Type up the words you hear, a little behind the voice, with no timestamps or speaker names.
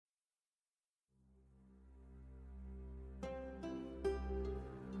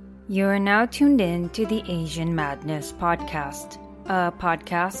You are now tuned in to the Asian Madness Podcast, a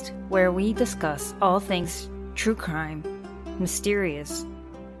podcast where we discuss all things true crime, mysterious,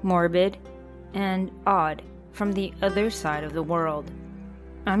 morbid, and odd from the other side of the world.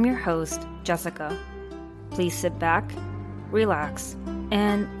 I'm your host, Jessica. Please sit back, relax,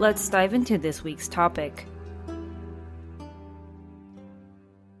 and let's dive into this week's topic.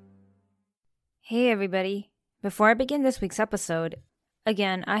 Hey everybody! Before I begin this week's episode,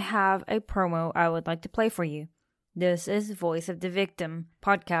 again, I have a promo I would like to play for you. This is Voice of the Victim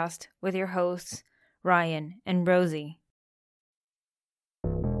podcast with your hosts, Ryan and Rosie.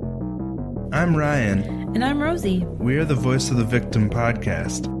 I'm Ryan. And I'm Rosie. We are the Voice of the Victim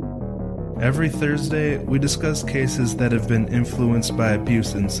podcast. Every Thursday, we discuss cases that have been influenced by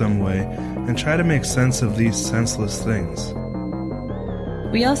abuse in some way and try to make sense of these senseless things.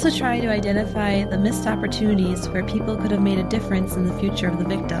 We also try to identify the missed opportunities where people could have made a difference in the future of the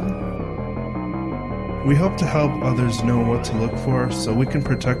victim. We hope to help others know what to look for so we can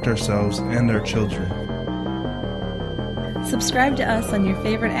protect ourselves and our children. Subscribe to us on your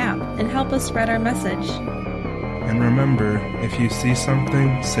favorite app and help us spread our message. And remember, if you see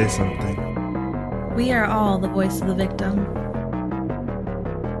something, say something. We are all the voice of the victim.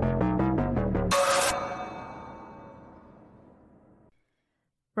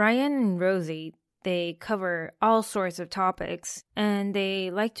 Ryan and Rosie, they cover all sorts of topics, and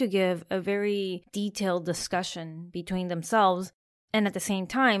they like to give a very detailed discussion between themselves, and at the same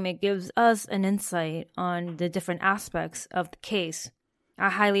time, it gives us an insight on the different aspects of the case.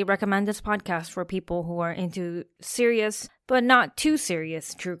 I highly recommend this podcast for people who are into serious, but not too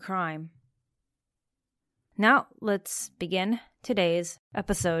serious, true crime. Now, let's begin today's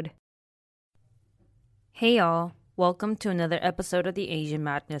episode. Hey y'all. Welcome to another episode of the Asian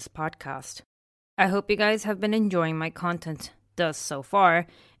Madness Podcast. I hope you guys have been enjoying my content thus so far,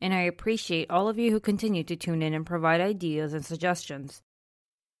 and I appreciate all of you who continue to tune in and provide ideas and suggestions.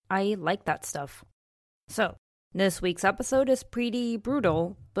 I like that stuff. So, this week's episode is pretty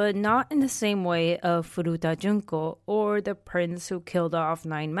brutal, but not in the same way of Furuta Junko or the prince who killed off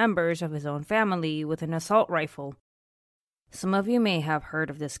 9 members of his own family with an assault rifle. Some of you may have heard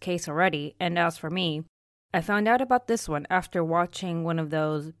of this case already, and as for me, I found out about this one after watching one of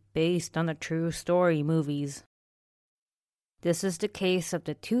those based on a true story movies. This is the case of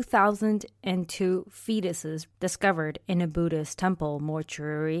the 2002 fetuses discovered in a Buddhist temple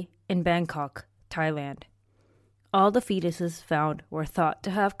mortuary in Bangkok, Thailand. All the fetuses found were thought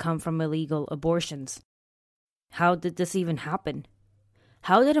to have come from illegal abortions. How did this even happen?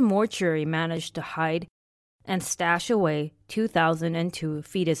 How did a mortuary manage to hide and stash away 2002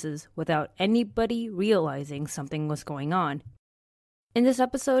 fetuses without anybody realizing something was going on? In this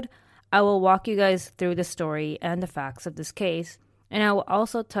episode, I will walk you guys through the story and the facts of this case, and I will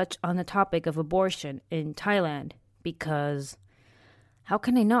also touch on the topic of abortion in Thailand, because how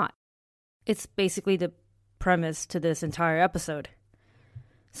can I not? It's basically the premise to this entire episode.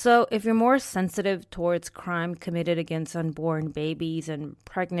 So if you're more sensitive towards crime committed against unborn babies and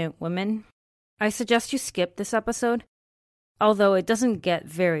pregnant women, I suggest you skip this episode, although it doesn't get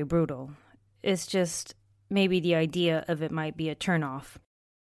very brutal. It's just maybe the idea of it might be a turnoff.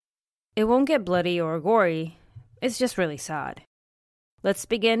 It won't get bloody or gory, it's just really sad. Let's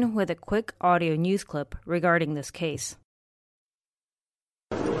begin with a quick audio news clip regarding this case.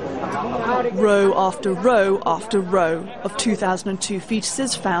 Row after row after row of 2002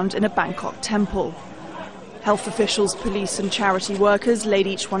 fetuses found in a Bangkok temple. Health officials, police and charity workers laid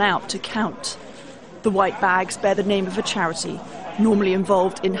each one out to count. The white bags bear the name of a charity, normally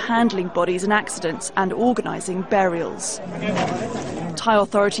involved in handling bodies in accidents and organising burials. Thai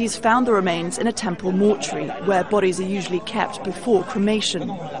authorities found the remains in a temple mortuary, where bodies are usually kept before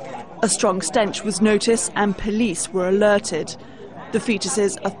cremation. A strong stench was noticed and police were alerted. The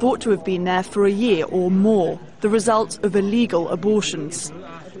fetuses are thought to have been there for a year or more, the result of illegal abortions.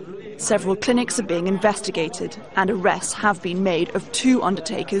 Several clinics are being investigated, and arrests have been made of 2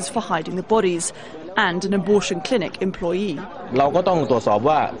 undertakers for hiding the bodies and an abortion clinic employee.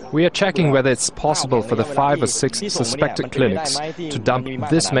 We are checking whether it's possible for the 5 or 6 suspected clinics to dump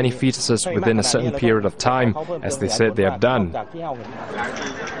this many fetuses within a certain period of time, as they said they have done.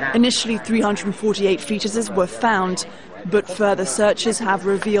 Initially, 348 fetuses were found, but further searches have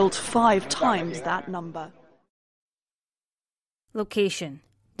revealed 5 times that number. Location: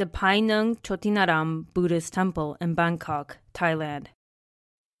 the Pai Nung Chotinaram Buddhist Temple in Bangkok, Thailand.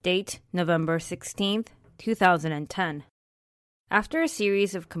 Date: November 16th, 2010. After a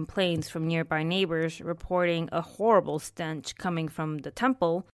series of complaints from nearby neighbors reporting a horrible stench coming from the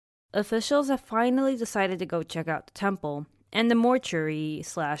temple, officials have finally decided to go check out the temple and the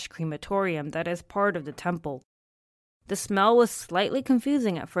mortuary/crematorium that is part of the temple. The smell was slightly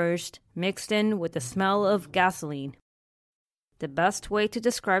confusing at first, mixed in with the smell of gasoline. The best way to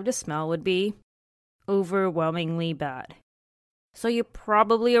describe the smell would be overwhelmingly bad. So you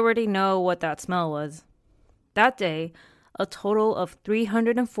probably already know what that smell was. That day, a total of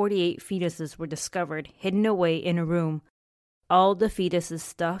 348 fetuses were discovered hidden away in a room, all the fetuses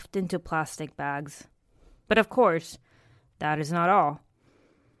stuffed into plastic bags. But of course, that is not all.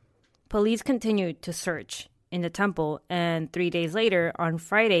 Police continued to search in the temple, and 3 days later, on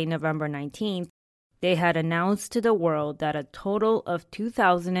Friday, November 19th, they had announced to the world that a total of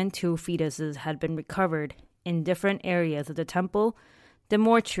 2,002 fetuses had been recovered in different areas of the temple, the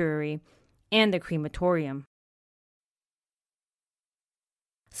mortuary, and the crematorium.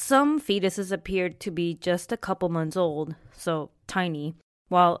 Some fetuses appeared to be just a couple months old, so tiny,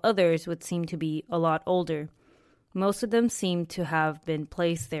 while others would seem to be a lot older. Most of them seemed to have been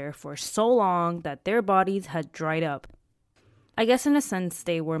placed there for so long that their bodies had dried up. I guess in a sense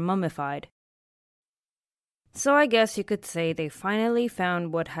they were mummified. So I guess you could say they finally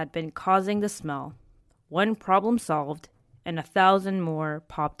found what had been causing the smell. One problem solved, and 1,000 more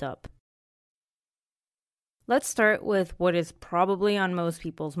popped up. Let's start with what is probably on most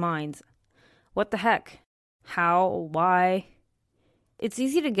people's minds. What the heck? How? Why? It's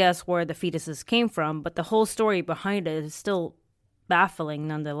easy to guess where the fetuses came from, but the whole story behind it is still baffling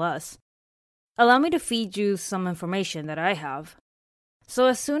nonetheless. Allow me to feed you some information that I have. So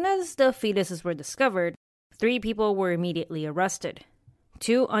as soon as the fetuses were discovered, 3 people were immediately arrested.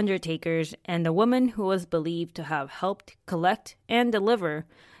 2 undertakers and the woman who was believed to have helped collect and deliver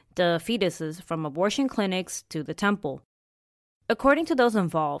the fetuses from abortion clinics to the temple. According to those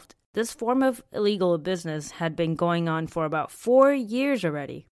involved, this form of illegal business had been going on for about 4 years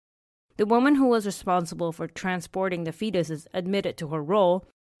already. The woman who was responsible for transporting the fetuses admitted to her role,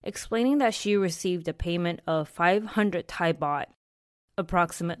 explaining that she received a payment of 500 Thai baht,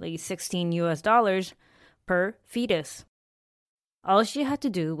 approximately $16 per fetus. All she had to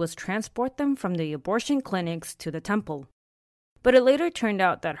do was transport them from the abortion clinics to the temple. But it later turned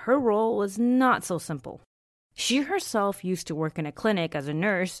out that her role was not so simple. She herself used to work in a clinic as a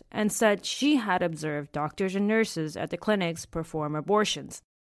nurse and said she had observed doctors and nurses at the clinics perform abortions,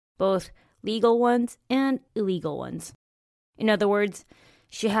 both legal ones and illegal ones. In other words,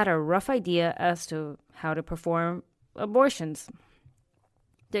 she had a rough idea as to how to perform abortions.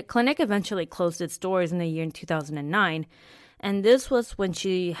 The clinic eventually closed its doors in the year 2009, and this was when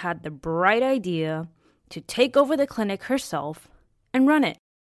she had the bright idea to take over the clinic herself and run it.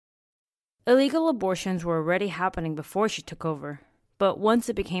 Illegal abortions were already happening before she took over, but once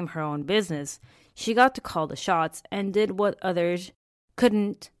it became her own business, she got to call the shots and did what others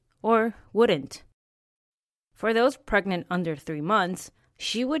couldn't or wouldn't. For those pregnant under 3 months,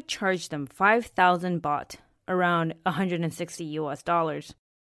 she would charge them 5,000 baht, around $160.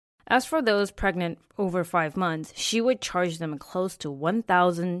 As for those pregnant over 5 months, she would charge them close to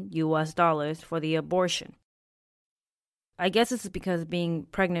 $1,000 for the abortion. I guess this is because being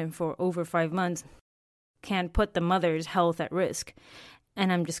pregnant for over 5 months can put the mother's health at risk.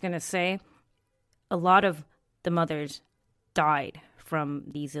 And I'm just going to say, a lot of the mothers died from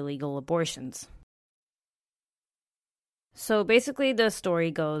these illegal abortions. So basically the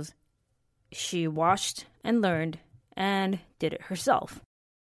story goes, she watched and learned and did it herself.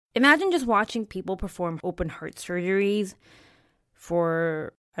 Imagine just watching people perform open heart surgeries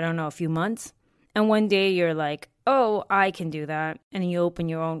for, a few months. And one day you're like, oh, I can do that. And you open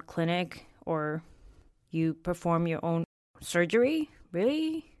your own clinic or you perform your own surgery?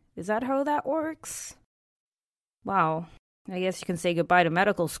 Really? Is that how that works? Wow. I guess you can say goodbye to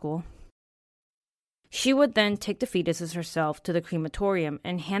medical school. She would then take the fetuses herself to the crematorium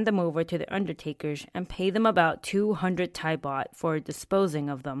and hand them over to the undertakers and pay them about 200 Thai baht for disposing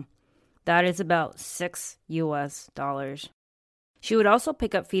of them. That is about $6. She would also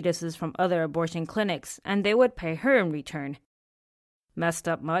pick up fetuses from other abortion clinics, and they would pay her in return. Messed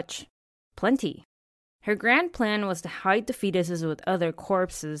up much? Plenty. Her grand plan was to hide the fetuses with other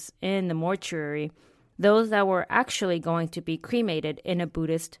corpses in the mortuary, those that were actually going to be cremated in a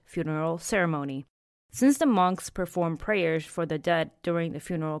Buddhist funeral ceremony. Since the monks performed prayers for the dead during the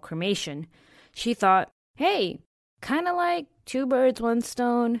funeral cremation, she thought, hey, kind of like 2 birds, 1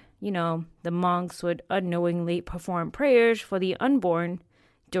 stone. The monks would unknowingly perform prayers for the unborn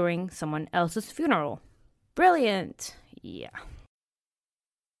during someone else's funeral. Brilliant. Yeah.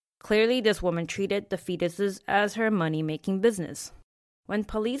 Clearly, this woman treated the fetuses as her money-making business. When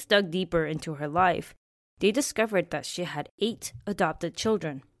police dug deeper into her life, they discovered that she had 8 adopted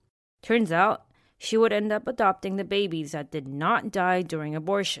children. Turns out, she would end up adopting the babies that did not die during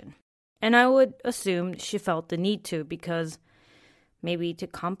abortion. And I would assume she felt the need to because maybe to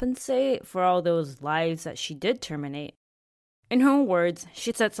compensate for all those lives that she did terminate. In her own words,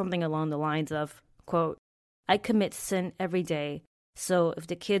 she said something along the lines of, quote, "I commit sin every day, so if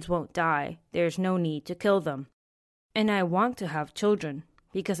the kids won't die, there's no need to kill them. And I want to have children,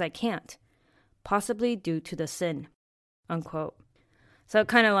 because I can't, possibly due to the sin," unquote. So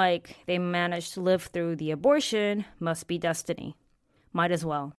kind of like they managed to live through the abortion, must be destiny. Might as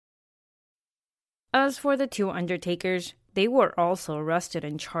well. As for the two undertakers, they were also arrested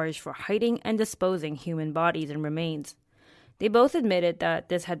and charged for hiding and disposing human bodies and remains. They both admitted that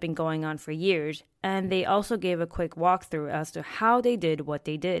this had been going on for years, and they also gave a quick walkthrough as to how they did what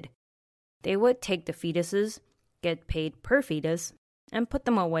they did. They would take the fetuses, get paid per fetus, and put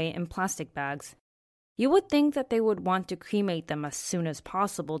them away in plastic bags. You would think that they would want to cremate them as soon as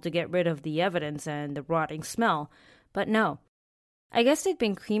possible to get rid of the evidence and the rotting smell, but no. I guess they'd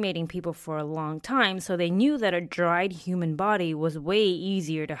been cremating people for a long time, so they knew that a dried human body was way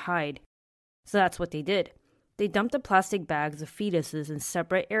easier to hide. So that's what they did. They dumped the plastic bags of fetuses in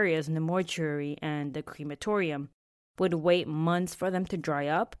separate areas in the mortuary and the crematorium, would wait months for them to dry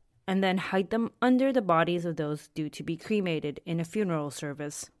up, and then hide them under the bodies of those due to be cremated in a funeral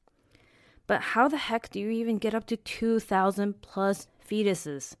service. But how the heck do you even get up to 2,000 plus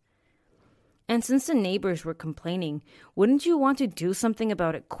fetuses? And since the neighbors were complaining, wouldn't you want to do something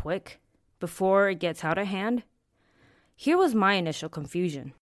about it quick, before it gets out of hand? Here was my initial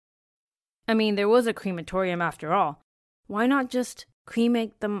confusion. I mean, there was a crematorium after all. Why not just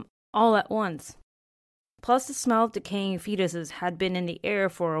cremate them all at once? Plus, the smell of decaying fetuses had been in the air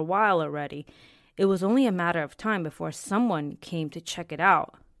for a while already. It was only a matter of time before someone came to check it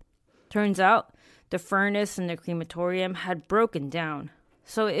out. Turns out, the furnace in the crematorium had broken down,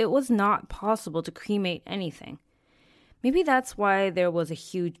 so it was not possible to cremate anything. Maybe that's why there was a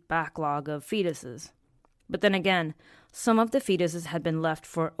huge backlog of fetuses. But then again, some of the fetuses had been left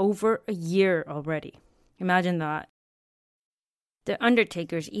for over a year already. Imagine that. The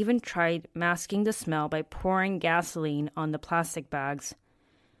undertakers even tried masking the smell by pouring gasoline on the plastic bags,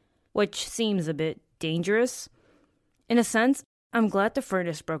 which seems a bit dangerous. In a sense, I'm glad the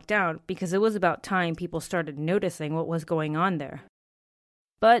furnace broke down because it was about time people started noticing what was going on there.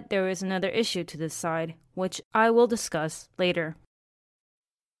 But there is another issue to this side, which I will discuss later.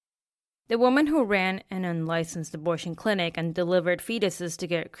 The woman who ran an unlicensed abortion clinic and delivered fetuses to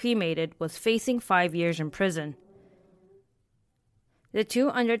get cremated was facing 5 years in prison. The two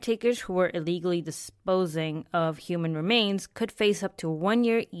undertakers who were illegally disposing of human remains could face up to 1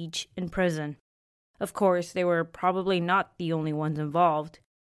 year each in prison. Of course, they were probably not the only ones involved.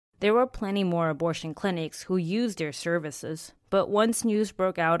 There were plenty more abortion clinics who used their services, but once news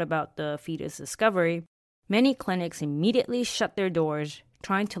broke out about the fetus discovery, many clinics immediately shut their doors,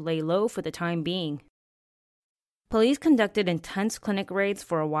 trying to lay low for the time being. Police conducted intense clinic raids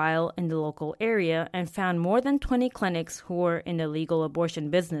for a while in the local area and found more than 20 clinics who were in the legal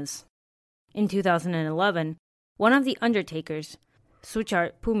abortion business. In 2011, one of the undertakers,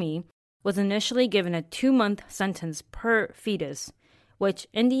 Suchart Pumi, was initially given a 2-month sentence per fetus, which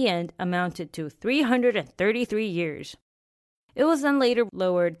in the end amounted to 333 years. It was then later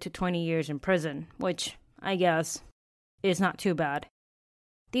lowered to 20 years in prison, which, I guess, is not too bad.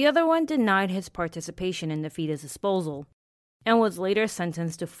 The other one denied his participation in the fetus disposal, and was later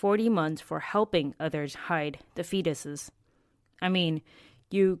sentenced to 40 months for helping others hide the fetuses. I mean,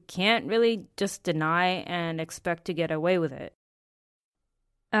 you can't really just deny and expect to get away with it.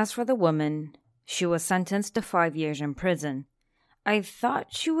 As for the woman, she was sentenced to 5 years in prison. I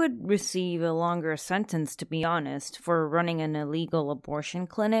thought she would receive a longer sentence, to be honest, for running an illegal abortion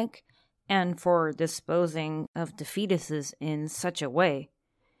clinic and for disposing of the fetuses in such a way.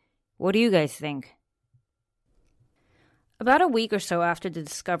 What do you guys think? About a week or so after the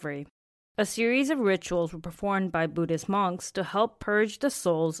discovery, a series of rituals were performed by Buddhist monks to help purge the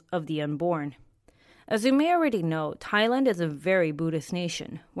souls of the unborn. As you may already know, Thailand is a very Buddhist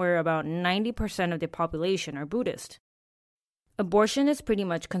nation, where about 90% of the population are Buddhist. Abortion is pretty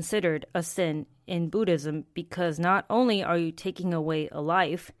much considered a sin in Buddhism because not only are you taking away a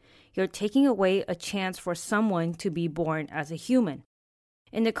life, you're taking away a chance for someone to be born as a human.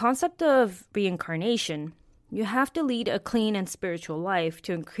 In the concept of reincarnation, you have to lead a clean and spiritual life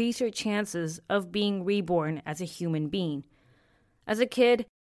to increase your chances of being reborn as a human being. As a kid,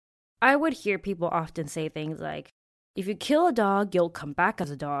 I would hear people often say things like, if you kill a dog, you'll come back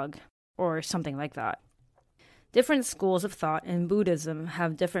as a dog, or something like that. Different schools of thought in Buddhism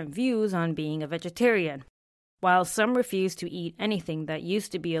have different views on being a vegetarian. While some refuse to eat anything that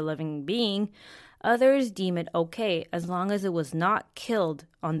used to be a living being, Others deem it okay as long as it was not killed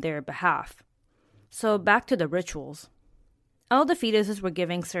on their behalf. So back to the rituals. All the fetuses were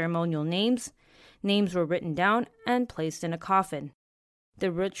given ceremonial names. Names were written down and placed in a coffin.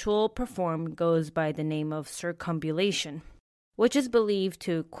 The ritual performed goes by the name of circumambulation, which is believed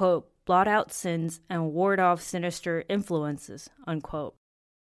to, quote, blot out sins and ward off sinister influences, unquote.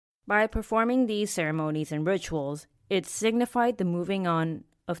 By performing these ceremonies and rituals, it signified the moving on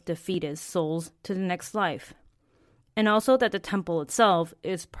of the fetus souls to the next life, and also that the temple itself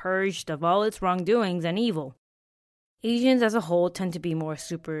is purged of all its wrongdoings and evil. Asians as a whole tend to be more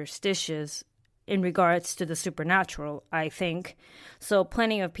superstitious in regards to the supernatural, I think, so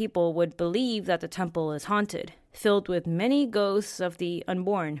plenty of people would believe that the temple is haunted, filled with many ghosts of the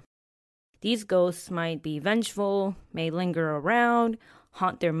unborn. These ghosts might be vengeful, may linger around,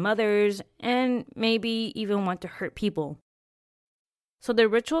 haunt their mothers, and maybe even want to hurt people. So the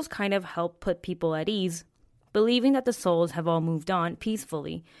rituals kind of help put people at ease, believing that the souls have all moved on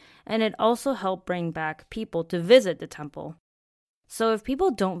peacefully, and it also helped bring back people to visit the temple. So if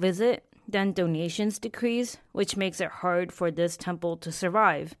people don't visit, then donations decrease, which makes it hard for this temple to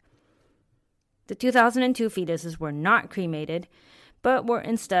survive. The 2002 fetuses were not cremated, but were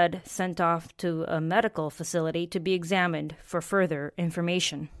instead sent off to a medical facility to be examined for further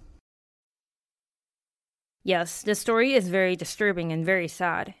information. Yes, this story is very disturbing and very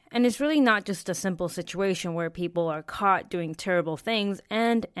sad, and it's really not just a simple situation where people are caught doing terrible things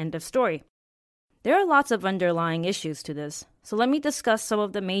and end of story. There are lots of underlying issues to this, so let me discuss some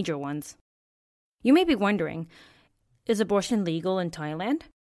of the major ones. You may be wondering, is abortion legal in Thailand?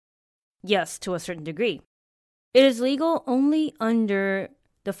 Yes, to a certain degree. It is legal only under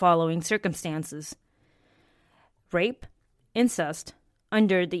the following circumstances: rape, incest,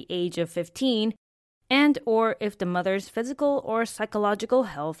 under the age of 15, and or if the mother's physical or psychological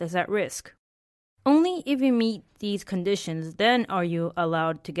health is at risk. Only if you meet these conditions, then are you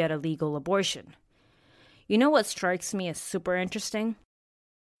allowed to get a legal abortion. You know what strikes me as super interesting?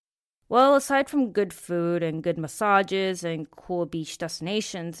 Well, aside from good food and good massages and cool beach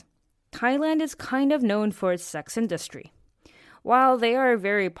destinations, Thailand is kind of known for its sex industry. While they are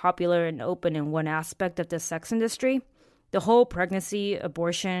very popular and open in one aspect of the sex industry, the whole pregnancy,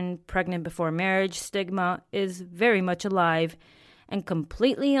 abortion, pregnant before marriage stigma is very much alive and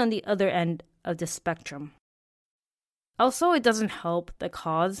completely on the other end of the spectrum. Also, it doesn't help the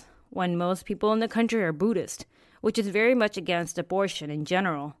cause when most people in the country are Buddhist, which is very much against abortion in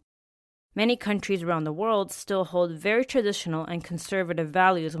general. Many countries around the world still hold very traditional and conservative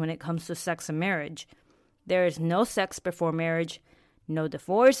values when it comes to sex and marriage. There is no sex before marriage, no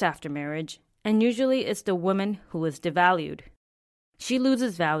divorce after marriage, and usually it's the woman who is devalued. She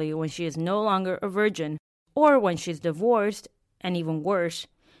loses value when she is no longer a virgin, or when she's divorced, and even worse,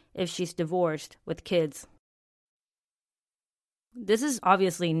 if she's divorced with kids. This is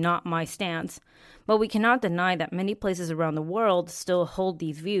obviously not my stance, but we cannot deny that many places around the world still hold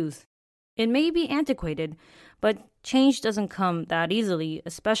these views. It may be antiquated, but change doesn't come that easily,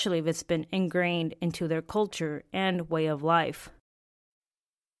 especially if it's been ingrained into their culture and way of life.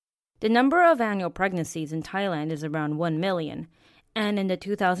 The number of annual pregnancies in Thailand is around 1 million, and in the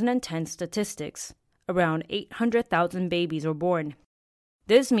 2010 statistics, around 800,000 babies were born.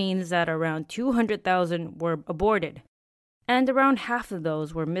 This means that around 200,000 were aborted, and around half of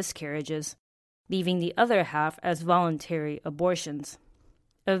those were miscarriages, leaving the other half as voluntary abortions.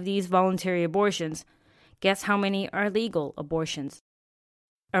 Of these voluntary abortions, guess how many are legal abortions?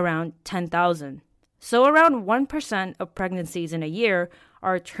 Around 10,000. So around 1% of pregnancies in a year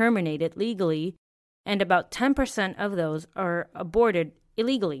are terminated legally, and about 10% of those are aborted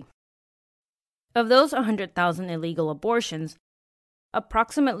illegally. Of those 100,000 illegal abortions,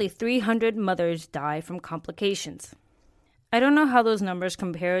 approximately 300 mothers die from complications. I don't know how those numbers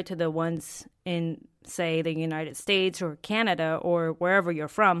compare to the ones in, say, the United States or Canada or wherever you're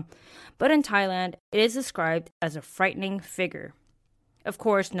from, but in Thailand, it is described as a frightening figure. Of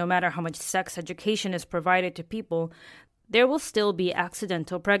course, no matter how much sex education is provided to people, there will still be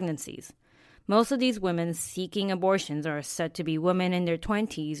accidental pregnancies. Most of these women seeking abortions are said to be women in their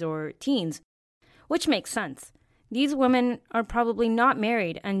 20s or teens, which makes sense. These women are probably not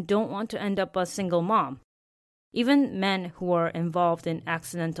married and don't want to end up a single mom. Even men who are involved in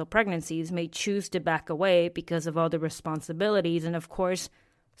accidental pregnancies may choose to back away because of all the responsibilities and, of course,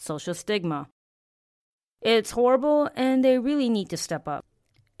 social stigma. It's horrible, and they really need to step up.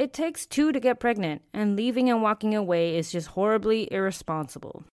 It takes two to get pregnant, and leaving and walking away is just horribly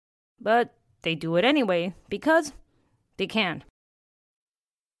irresponsible. But they do it anyway, because they can.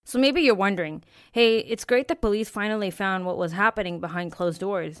 So maybe you're wondering, hey, it's great that police finally found what was happening behind closed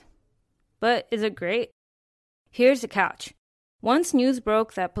doors. But is it great? Here's the catch. Once news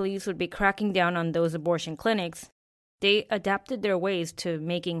broke that police would be cracking down on those abortion clinics, they adapted their ways to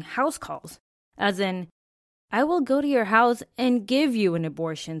making house calls, as in, I will go to your house and give you an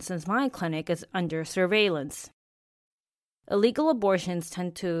abortion since my clinic is under surveillance. Illegal abortions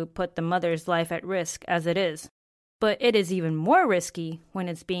tend to put the mother's life at risk as it is, but it is even more risky when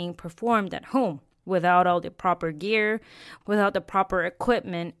it's being performed at home, without all the proper gear, without the proper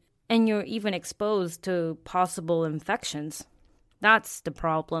equipment, and you're even exposed to possible infections. That's the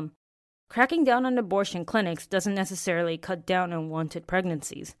problem. Cracking down on abortion clinics doesn't necessarily cut down on unwanted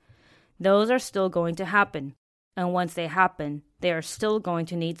pregnancies. Those are still going to happen, and once they happen, they are still going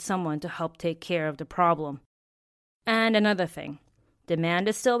to need someone to help take care of the problem. And another thing, demand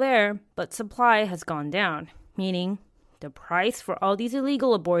is still there, but supply has gone down, meaning the price for all these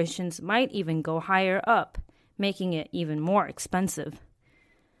illegal abortions might even go higher up, making it even more expensive.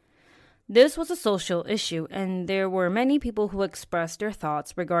 This was a social issue, and there were many people who expressed their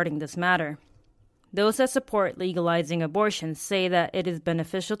thoughts regarding this matter. Those that support legalizing abortion say that it is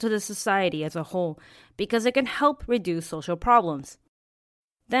beneficial to the society as a whole because it can help reduce social problems.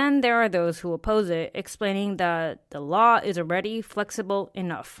 Then there are those who oppose it, explaining that the law is already flexible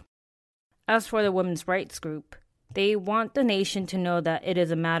enough. As for the women's rights group, they want the nation to know that it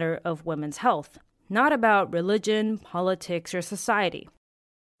is a matter of women's health, not about religion, politics, or society.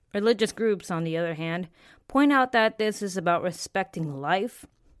 Religious groups, on the other hand, point out that this is about respecting life,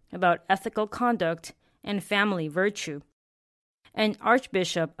 about ethical conduct, and family virtue. An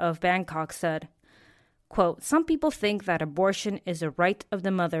archbishop of Bangkok said, quote, some people think that abortion is a right of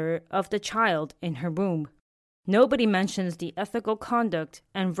the mother of the child in her womb. Nobody mentions the ethical conduct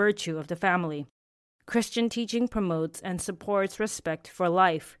and virtue of the family. Christian teaching promotes and supports respect for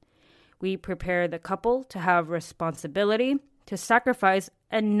life. We prepare the couple to have responsibility, to sacrifice,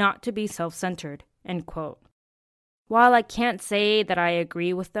 and not to be self-centered, end quote. While I can't say that I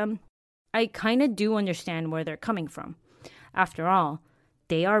agree with them, I kind of do understand where they're coming from. After all,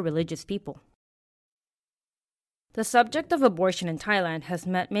 they are religious people. The subject of abortion in Thailand has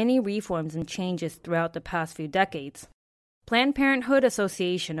met many reforms and changes throughout the past few decades. Planned Parenthood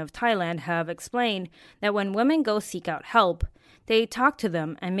Association of Thailand have explained that when women go seek out help, they talk to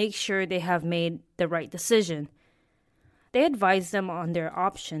them and make sure they have made the right decision. They advise them on their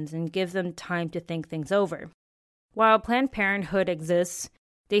options and give them time to think things over. While Planned Parenthood exists,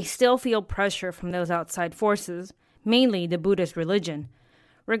 they still feel pressure from those outside forces, mainly the Buddhist religion.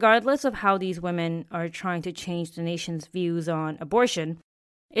 Regardless of how these women are trying to change the nation's views on abortion,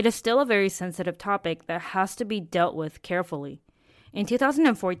 it is still a very sensitive topic that has to be dealt with carefully. In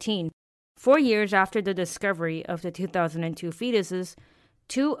 2014, 4 years after the discovery of the 2002 fetuses,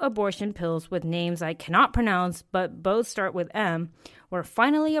 2 abortion pills with names I cannot pronounce but both start with M were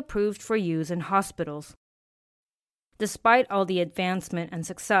finally approved for use in hospitals. Despite all the advancement and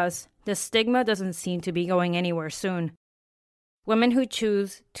success, the stigma doesn't seem to be going anywhere soon. Women who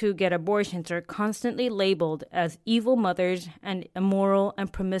choose to get abortions are constantly labeled as evil mothers and immoral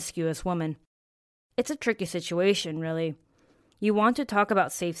and promiscuous women. It's a tricky situation, really. You want to talk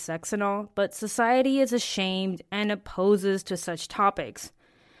about safe sex and all, but society is ashamed and opposes to such topics.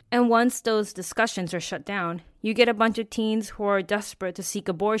 And once those discussions are shut down, you get a bunch of teens who are desperate to seek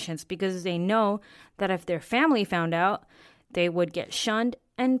abortions because they know that if their family found out, they would get shunned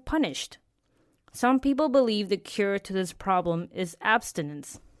and punished. Some people believe the cure to this problem is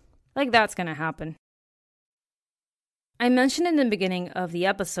abstinence. Like that's gonna happen. I mentioned in the beginning of the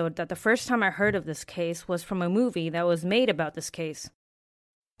episode that the first time I heard of this case was from a movie that was made about this case.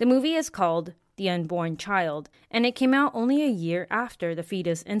 The movie is called The Unborn Child, and it came out only a year after the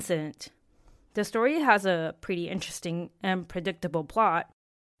fetus incident. The story has a pretty interesting and predictable plot,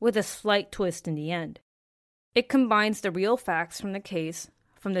 with a slight twist in the end. It combines the real facts from the case,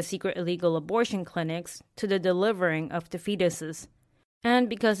 from the secret illegal abortion clinics to the delivering of the fetuses. And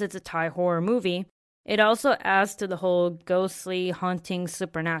because it's a Thai horror movie, it also adds to the whole ghostly, haunting,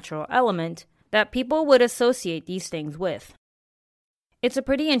 supernatural element that people would associate these things with. It's a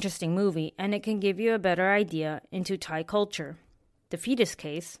pretty interesting movie, and it can give you a better idea into Thai culture, the fetus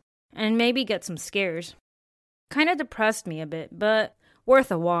case, and maybe get some scares. Kind of depressed me a bit, but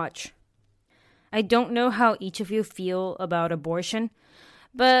worth a watch. I don't know how each of you feel about abortion,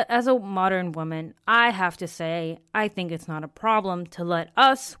 but as a modern woman, I have to say, I think it's not a problem to let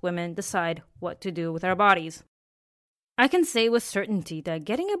us women decide what to do with our bodies. I can say with certainty that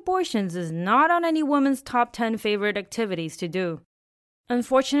getting abortions is not on any woman's top 10 favorite activities to do.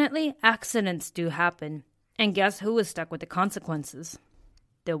 Unfortunately, accidents do happen, and guess who is stuck with the consequences?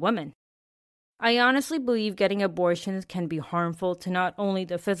 The women. I honestly believe getting abortions can be harmful to not only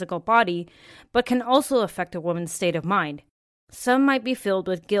the physical body, but can also affect a woman's state of mind. Some might be filled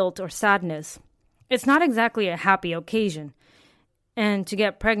with guilt or sadness. It's not exactly a happy occasion. And to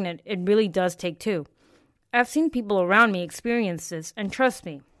get pregnant, it really does take two. I've seen people around me experience this, and trust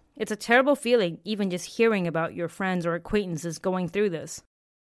me, it's a terrible feeling even just hearing about your friends or acquaintances going through this.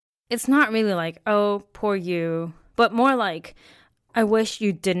 It's not really like, oh, poor you, but more like, I wish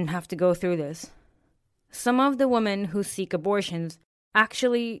you didn't have to go through this. Some of the women who seek abortions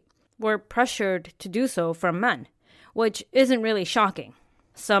actually were pressured to do so from men, which isn't really shocking.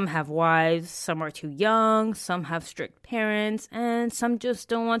 Some have wives, some are too young, some have strict parents, and some just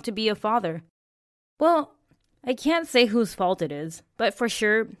don't want to be a father. Well, I can't say whose fault it is, but for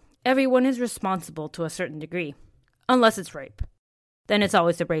sure, everyone is responsible to a certain degree. Unless it's rape. Then it's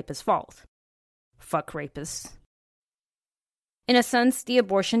always the rapist's fault. Fuck rapists. In a sense, the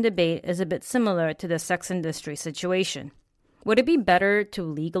abortion debate is a bit similar to the sex industry situation. Would it be better to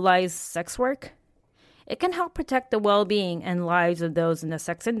legalize sex work? It can help protect the well-being and lives of those in the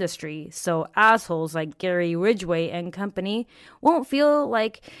sex industry, so assholes like Gary Ridgway and company won't feel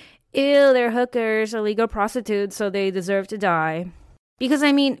like, ew, they're hookers, illegal prostitutes, so they deserve to die. Because,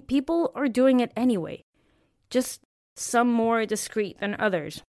 people are doing it anyway. Just some more discreet than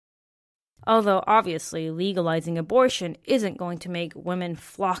others. Although, obviously, legalizing abortion isn't going to make women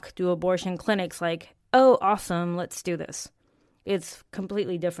flock to abortion clinics like, oh, awesome, let's do this. It's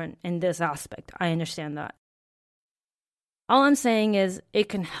completely different in this aspect. I understand that. All I'm saying is it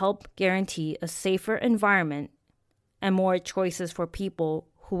can help guarantee a safer environment and more choices for people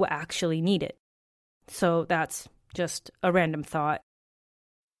who actually need it. So that's just a random thought.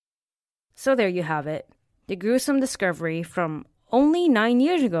 So there you have it. The gruesome discovery from only 9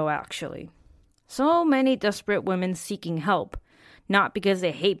 years ago, actually. So many desperate women seeking help. Not because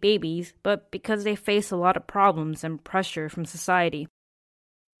they hate babies, but because they face a lot of problems and pressure from society.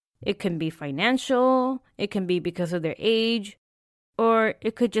 It can be financial, it can be because of their age, or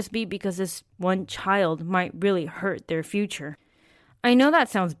it could just be because this one child might really hurt their future. I know that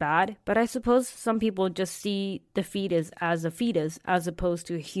sounds bad, but I suppose some people just see the fetus as a fetus as opposed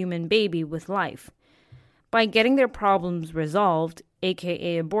to a human baby with life. By getting their problems resolved,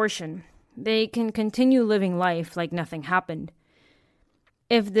 aka abortion, they can continue living life like nothing happened.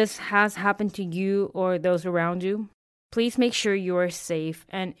 If this has happened to you or those around you, please make sure you are safe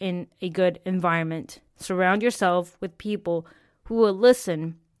and in a good environment. Surround yourself with people who will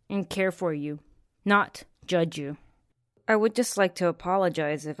listen and care for you, not judge you. I would just like to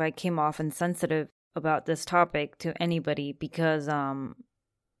apologize if I came off insensitive about this topic to anybody because,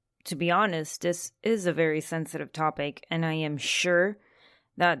 to be honest, this is a very sensitive topic, and I am sure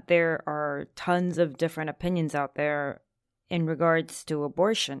that there are tons of different opinions out there in regards to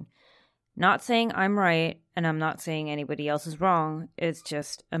abortion. Not saying I'm right, and I'm not saying anybody else is wrong. It's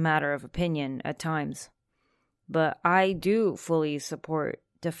just a matter of opinion at times. But I do fully support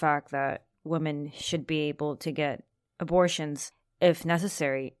the fact that women should be able to get abortions if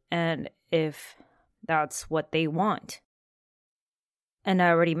necessary, and if that's what they want. And I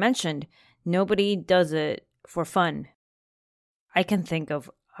already mentioned, nobody does it for fun. I can think of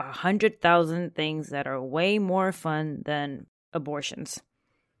 100,000 things that are way more fun than abortions.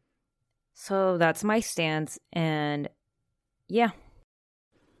 So that's my stance, and yeah.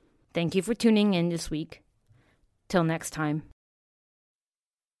 Thank you for tuning in this week. Till next time.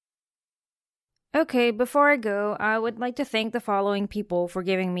 Okay, before I go, I would like to thank the following people for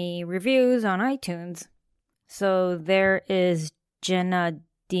giving me reviews on iTunes. So there is Jenna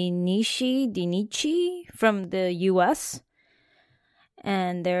Dinichi from the US.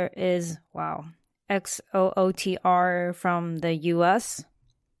 And there is, XOOTR from the US.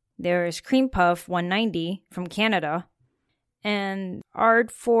 There is Cream Puff 190 from Canada. And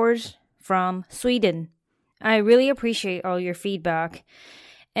Ardfors from Sweden. I really appreciate all your feedback.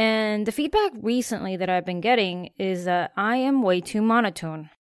 And the feedback recently that I've been getting is that I am way too monotone.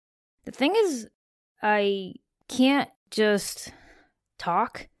 The thing is, I can't just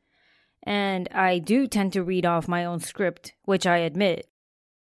talk, and I do tend to read off my own script, which I admit.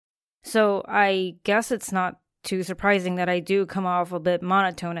 So I guess it's not too surprising that I do come off a bit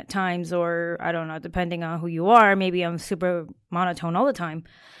monotone at times, or I don't know, depending on who you are, maybe I'm super monotone all the time.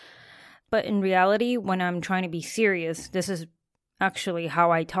 But in reality, when I'm trying to be serious, this is actually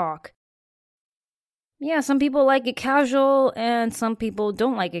how I talk. Yeah, some people like it casual and some people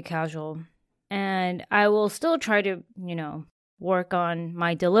don't like it casual. And I will still try to, work on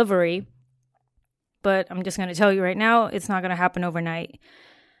my delivery. But I'm just going to tell you right now, it's not going to happen overnight.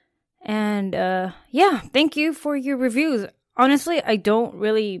 And thank you for your reviews. Honestly, I don't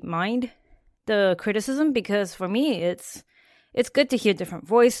really mind the criticism, because for me, it's good to hear different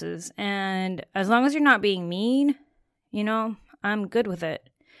voices. And as long as you're not being mean, I'm good with it.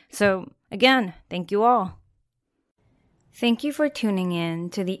 So again, thank you all. Thank you for tuning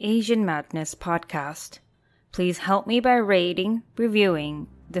in to the Asian Madness podcast. Please help me by rating, reviewing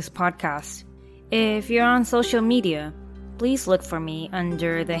this podcast. If you're on social media, please look for me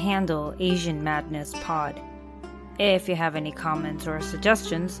under the handle Asian Madness Pod. If you have any comments or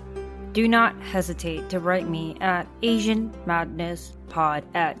suggestions, do not hesitate to write me at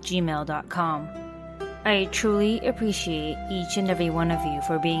asianmadnesspod@gmail.com. I truly appreciate each and every one of you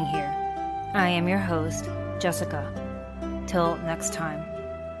for being here. I am your host, Jessica. Till next time.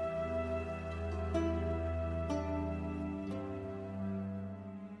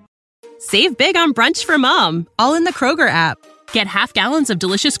 Save big on brunch for mom, all in the Kroger app. Get half gallons of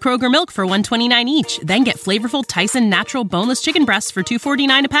delicious Kroger milk for $1.29 each. Then get flavorful Tyson natural boneless chicken breasts for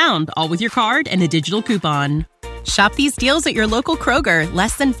 $2.49 a pound, all with your card and a digital coupon. Shop these deals at your local Kroger,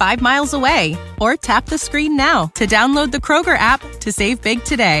 less than 5 miles away. Or tap the screen now to download the Kroger app to save big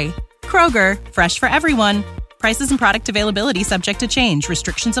today. Kroger, fresh for everyone. Prices and product availability subject to change.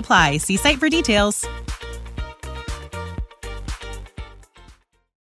 Restrictions apply. See site for details.